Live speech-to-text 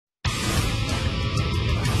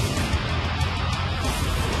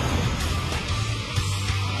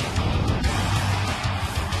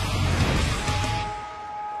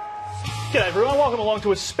G'day everyone, welcome along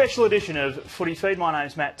to a special edition of Footy Feed. My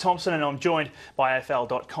name's Matt Thompson and I'm joined by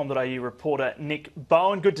AFL.com.au reporter Nick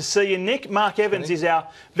Bowen. Good to see you, Nick. Mark Evans is our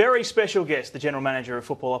very special guest, the General Manager of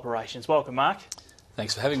Football Operations. Welcome, Mark.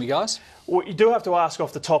 Thanks for having me, guys. Well, you do have to ask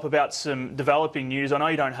off the top about some developing news. I know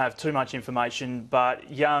you don't have too much information, but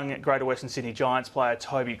young Greater Western Sydney Giants player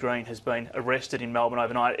Toby Green has been arrested in Melbourne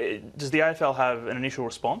overnight. Does the AFL have an initial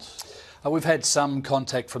response? We've had some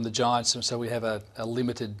contact from the Giants, and so we have a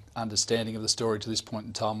limited understanding of the story to this point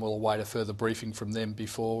in time. We'll await a further briefing from them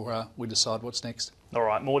before we decide what's next. All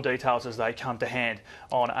right, more details as they come to hand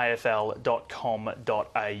on afl.com.au.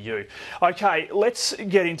 OK, let's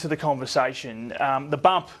get into the conversation. The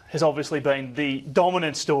bump has obviously been the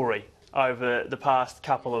dominant story over the past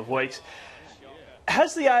couple of weeks.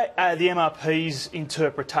 Has the MRP's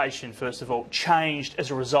interpretation, first of all, changed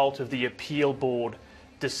as a result of the appeal board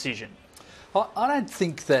decision? I don't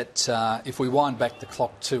think that if we wind back the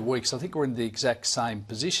clock 2 weeks, I think we're in the exact same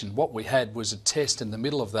position. What we had was a test in the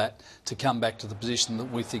middle of that to come back to the position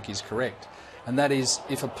that we think is correct. And that is,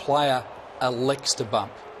 if a player elects to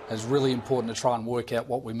bump, it's really important to try and work out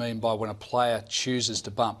what we mean by when a player chooses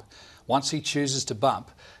to bump. Once he chooses to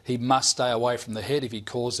bump, he must stay away from the head. If he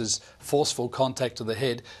causes forceful contact to the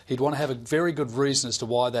head, he'd want to have a very good reason as to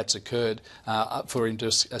why that's occurred for him to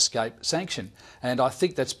escape sanction. And I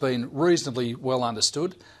think that's been reasonably well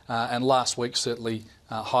understood, and last week certainly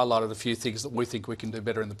highlighted a few things that we think we can do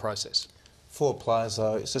better in the process. 4 players,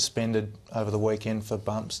 though, suspended over the weekend for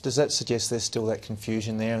bumps. Does that suggest there's still that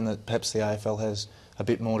confusion there and that perhaps the AFL has a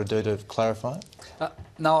bit more to do to clarify it?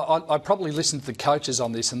 No, I probably listened to the coaches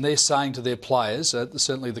on this, and they're saying to their players,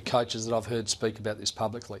 certainly the coaches that I've heard speak about this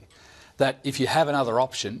publicly, that if you have another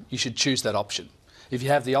option, you should choose that option. If you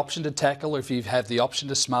have the option to tackle, or if you have the option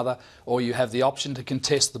to smother, or you have the option to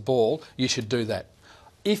contest the ball, you should do that.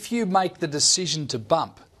 If you make the decision to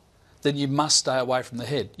bump, then you must stay away from the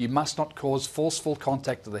head. You must not cause forceful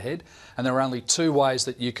contact to the head, and there are only 2 ways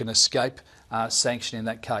that you can escape sanction in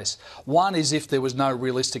that case. One is if there was no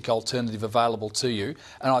realistic alternative available to you,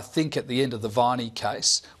 and I think at the end of the Viney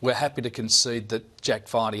case, we're happy to concede that Jack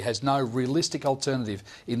Viney has no realistic alternative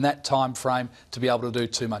in that time frame to be able to do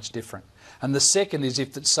too much different. And the second is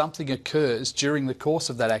if something occurs during the course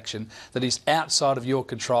of that action that is outside of your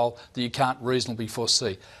control that you can't reasonably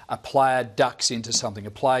foresee. A player ducks into something,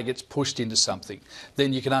 a player gets pushed into something,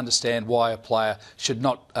 then you can understand why a player should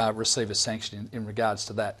not receive a sanction in regards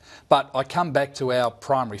to that. But I come back to our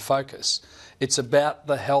primary focus. It's about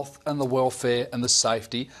the health and the welfare and the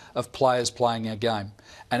safety of players playing our game.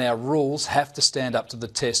 And our rules have to stand up to the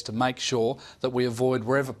test to make sure that we avoid,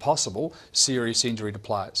 wherever possible, serious injury to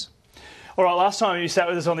players. All right, last time you sat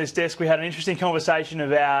with us on this desk, we had an interesting conversation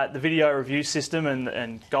about the video review system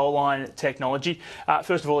and goal line technology.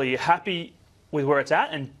 First of all, are you happy with where it's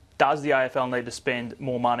at, and does the AFL need to spend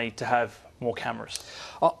more money to have more cameras?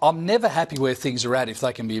 I'm never happy where things are at if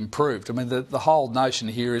they can be improved. I mean, the whole notion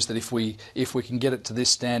here is that if we can get it to this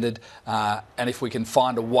standard and if we can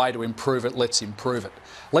find a way to improve it, let's improve it.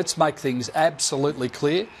 Let's make things absolutely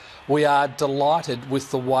clear. We are delighted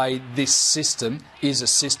with the way this system is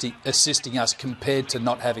assisting us compared to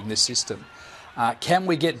not having this system. Can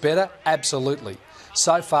we get better? Absolutely.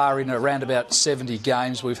 So far in around about 70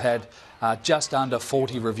 games, we've had just under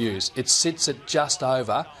 40 reviews. It sits at just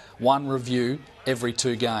over 1 review every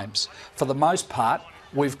 2 games. For the most part,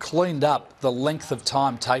 we've cleaned up the length of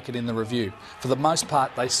time taken in the review. For the most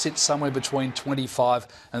part, they sit somewhere between 25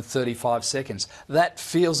 and 35 seconds. That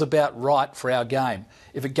feels about right for our game.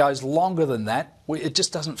 If it goes longer than that, it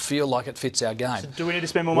just doesn't feel like it fits our game. So do we need to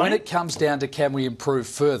spend more money? When it comes down to can we improve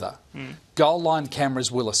further, goal line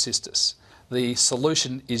cameras will assist us. The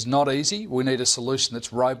solution is not easy. We need a solution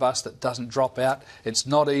that's robust, that doesn't drop out. It's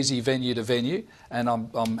not easy venue to venue, and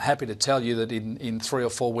I'm happy to tell you that in 3 or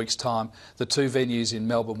 4 weeks' time, the 2 venues in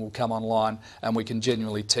Melbourne will come online, and we can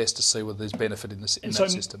genuinely test to see whether there's benefit in that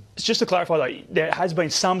system. Just to clarify, though, there has been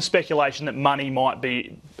some speculation that money might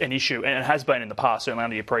be an issue, and it has been in the past, certainly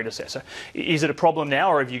under your predecessor. Is it a problem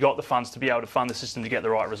now, or have you got the funds to be able to fund the system to get the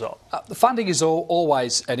right result? The funding is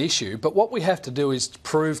always an issue, but what we have to do is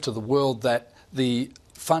prove to the world that the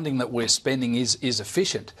funding that we're spending is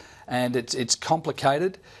efficient, and it's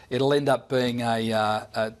complicated. It'll end up being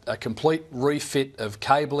a complete refit of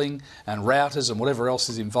cabling and routers and whatever else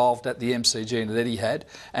is involved at the MCG and at Etihad,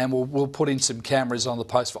 and we'll put in some cameras on the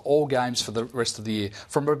post for all games for the rest of the year,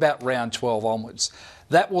 from about round 12 onwards.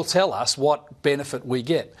 That will tell us what benefit we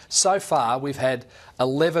get. So far, we've had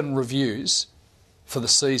 11 reviews for the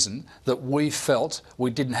season that we felt we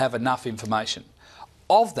didn't have enough information.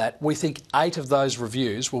 Of that, we think 8 of those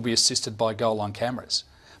reviews will be assisted by goal line cameras.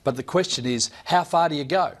 But the question is, how far do you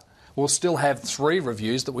go? we'll still have 3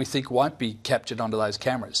 reviews that we think won't be captured onto those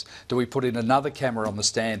cameras. Do we put in another camera on the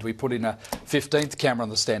stand? Do we put in a 15th camera on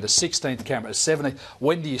the stand, a 16th camera, a 17th?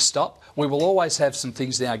 When do you stop? We will always have some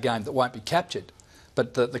things in our game that won't be captured.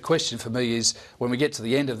 But the question for me is, when we get to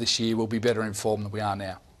the end of this year, we'll be better informed than we are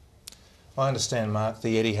now. I understand, Mark,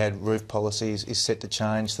 the Etihad roof policy is set to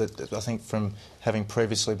change. That I think from having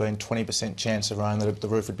previously been 20% chance of rain that the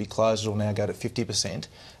roof would be closed, it will now go to 50%,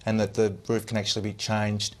 and that the roof can actually be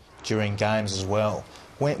changed during games as well.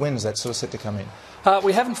 When is that sort of set to come in?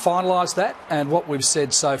 We haven't finalised that, and what we've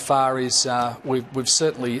said so far is we've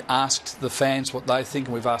certainly asked the fans what they think,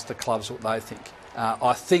 and we've asked the clubs what they think.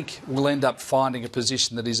 I think we'll end up finding a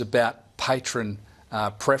position that is about patron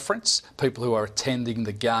preference, people who are attending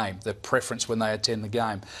the game, their preference when they attend the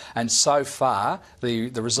game. And so far, the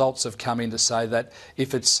results have come in to say that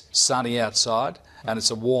if it's sunny outside and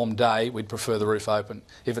it's a warm day, we'd prefer the roof open.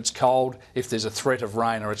 If it's cold, if there's a threat of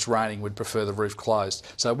rain or it's raining, we'd prefer the roof closed.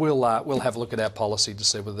 So we'll have a look at our policy to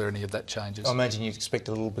see whether any of that changes. I imagine you'd expect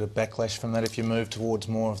a little bit of backlash from that if you move towards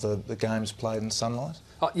more of the games played in sunlight?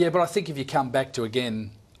 Yeah, but I think if you come back to,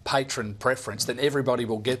 again, patron preference, then everybody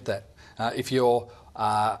will get that. If you're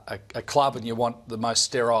a club and you want the most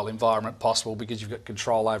sterile environment possible because you've got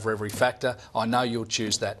control over every factor, I know you'll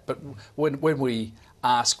choose that. But when we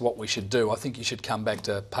ask what we should do, I think you should come back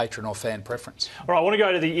to patron or fan preference. All right, I want to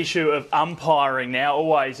go to the issue of umpiring now,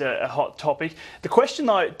 always a hot topic. The question,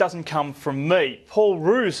 though, doesn't come from me. Paul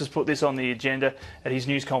Roos has put this on the agenda at his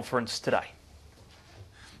news conference today.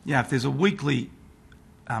 Yeah, if there's a weekly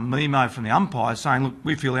memo from the umpires saying, look,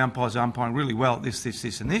 we feel the umpires are umpiring really well at this,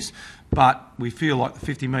 and this, but we feel like the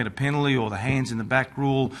 50-metre penalty or the hands in the back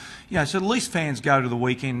rule, so at least fans go to the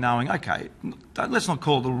weekend knowing, OK, let's not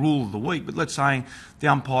call it the rule of the week, but let's say the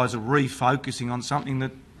umpires are refocusing on something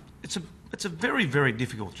that it's a very, very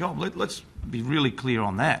difficult job. Let's be really clear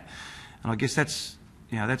on that. And I guess that's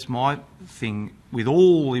my thing with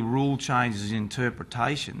all the rule changes and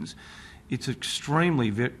interpretations. It's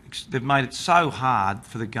they've made it so hard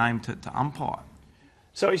for the game to umpire.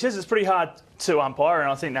 So he says it's pretty hard to umpire, and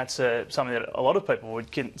I think that's something that a lot of people would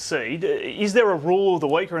concede. Is there a rule of the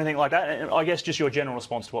week or anything like that? And I guess just your general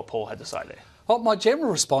response to what Paul had to say there. Well, my general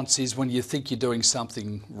response is when you think you're doing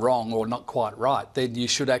something wrong or not quite right, then you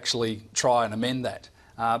should actually try and amend that.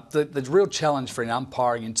 The real challenge for an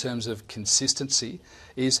umpiring in terms of consistency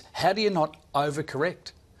is how do you not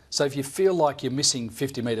overcorrect? So if you feel like you're missing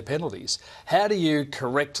 50-metre penalties, how do you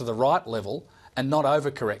correct to the right level and not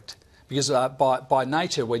overcorrect? Because by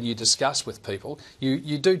nature, when you discuss with people,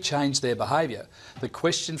 you do change their behaviour. The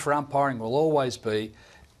question for umpiring will always be,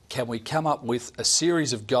 can we come up with a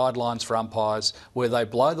series of guidelines for umpires where they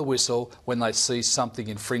blow the whistle when they see something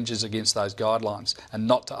infringes against those guidelines and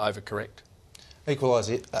not to overcorrect?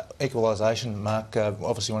 Equalisation, Mark,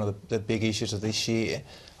 obviously one of the big issues of this year.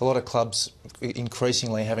 A lot of clubs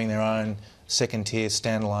increasingly having their own second-tier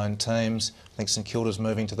standalone teams. I think St Kilda's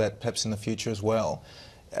moving to that perhaps in the future as well.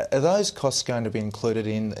 Are those costs going to be included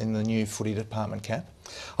in the new footy department cap?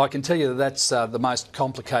 I can tell you that that's the most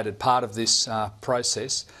complicated part of this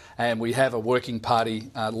process, and we have a working party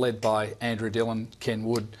led by Andrew Dillon, Ken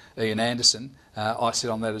Wood, Ian Anderson. I sit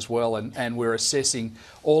on that as well, and we're assessing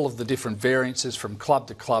all of the different variances from club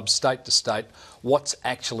to club, state to state, what's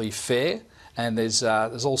actually fair. And there's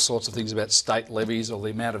all sorts of things about state levies or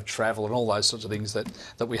the amount of travel and all those sorts of things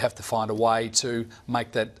that we have to find a way to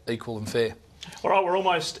make that equal and fair. All right, we're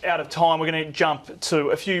almost out of time. We're going to jump to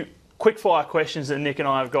a few quick-fire questions that Nick and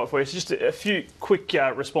I have got for you. So just a few quick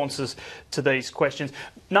responses to these questions.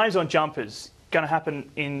 Names on jumpers, going to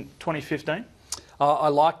happen in 2015? I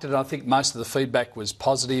liked it, and I think most of the feedback was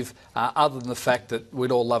positive, other than the fact that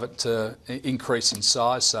we'd all love it to increase in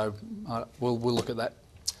size, so we'll look at that.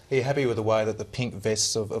 Are you happy with the way that the pink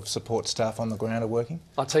vests of support staff on the ground are working?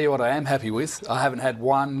 I'll tell you what I am happy with. I haven't had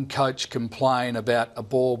one coach complain about a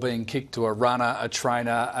ball being kicked to a runner, a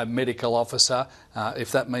trainer, a medical officer.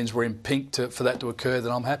 If that means we're in pink for that to occur,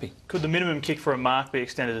 then I'm happy. Could the minimum kick for a mark be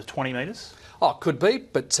extended to 20 metres? Oh, it could be,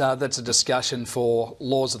 but that's a discussion for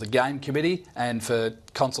Laws of the Game Committee and for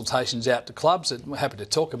consultations out to clubs. I'm happy to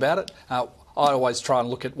talk about it. I always try and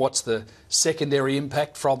look at what's the secondary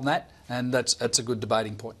impact from that, and that's a good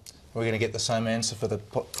debating point. Are we going to get the same answer for the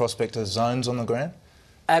prospect of zones on the ground?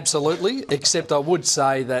 Absolutely, except I would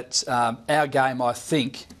say that our game, I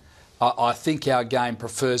think our game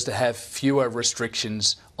prefers to have fewer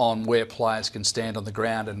restrictions on where players can stand on the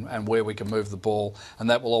ground and where we can move the ball, and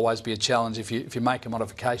that will always be a challenge if you make a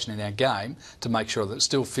modification in our game to make sure that it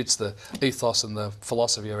still fits the ethos and the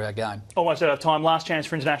philosophy of our game. Almost out of time. Last chance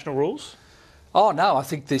for international rules? Oh no, I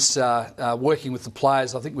think this working with the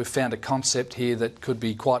players, I think we've found a concept here that could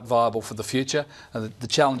be quite viable for the future. The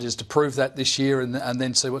challenge is to prove that this year and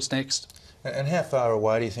then see what's next. And how far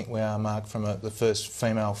away do you think we are, Mark, from the first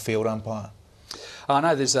female field umpire? I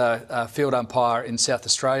know there's a field umpire in South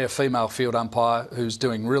Australia, a female field umpire who's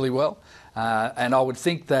doing really well. And I would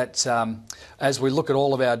think that as we look at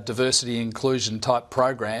all of our diversity and inclusion type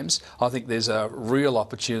programs, I think there's a real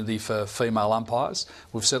opportunity for female umpires.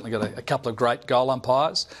 We've certainly got a couple of great goal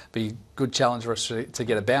umpires. Be a good challenge for us to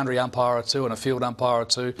get a boundary umpire or two and a field umpire or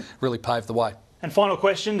two, really pave the way. And final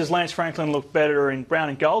question, does Lance Franklin look better in brown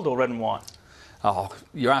and gold or red and white? Oh,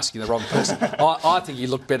 you're asking the wrong person. I think he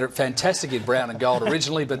looked fantastic in brown and gold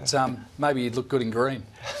originally, but maybe he'd look good in green.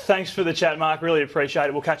 Thanks for the chat, Mark. Really appreciate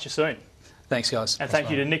it. We'll catch you soon. Thanks, guys. And thank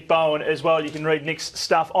you to Nick Bowen as well. You can read Nick's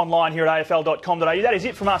stuff online here at afl.com.au. That is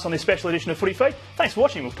it from us on this special edition of Footy Feed. Thanks for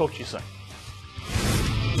watching. We'll talk to you soon.